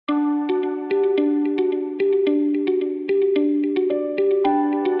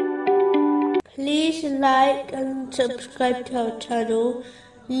like and subscribe to our channel.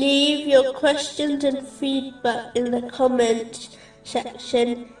 Leave your questions and feedback in the comments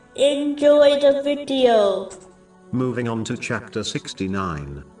section. Enjoy the video. Moving on to chapter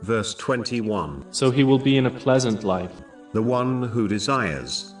 69, verse 21. So he will be in a pleasant life. The one who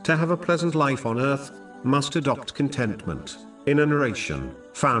desires to have a pleasant life on earth must adopt contentment. In a narration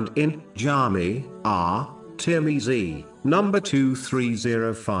found in Jami' Tirmizi, number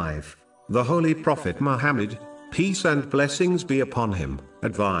 2305, the Holy Prophet Muhammad, peace and blessings be upon him,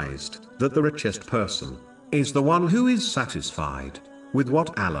 advised that the richest person is the one who is satisfied with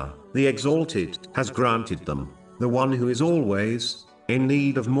what Allah, the Exalted, has granted them. The one who is always in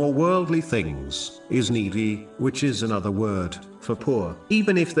need of more worldly things is needy, which is another word for poor,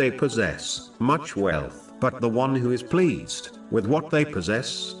 even if they possess much wealth. But the one who is pleased with what they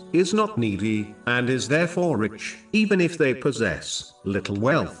possess is not needy, and is therefore rich, even if they possess little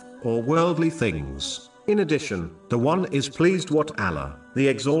wealth or worldly things. In addition, the one is pleased what Allah, the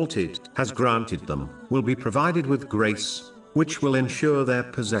Exalted, has granted them, will be provided with grace, which will ensure their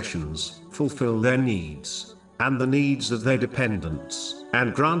possessions fulfill their needs and the needs of their dependents,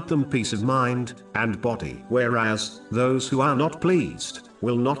 and grant them peace of mind and body. Whereas, those who are not pleased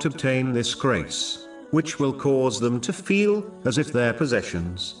will not obtain this grace, which will cause them to feel as if their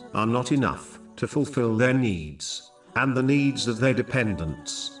possessions are not enough to fulfill their needs and the needs of their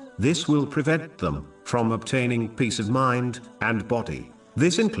dependents. This will prevent them from obtaining peace of mind and body.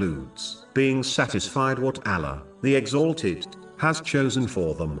 This includes being satisfied what Allah, the Exalted, has chosen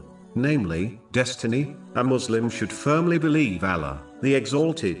for them, namely, destiny. A Muslim should firmly believe Allah, the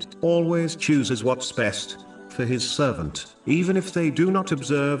Exalted, always chooses what's best for his servant, even if they do not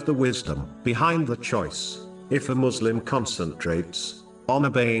observe the wisdom behind the choice. If a Muslim concentrates on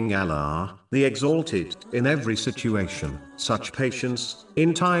obeying Allah, the Exalted, in every situation, such patience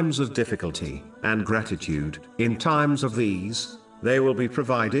in times of difficulty, and gratitude in times of ease, they will be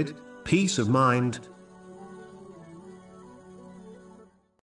provided peace of mind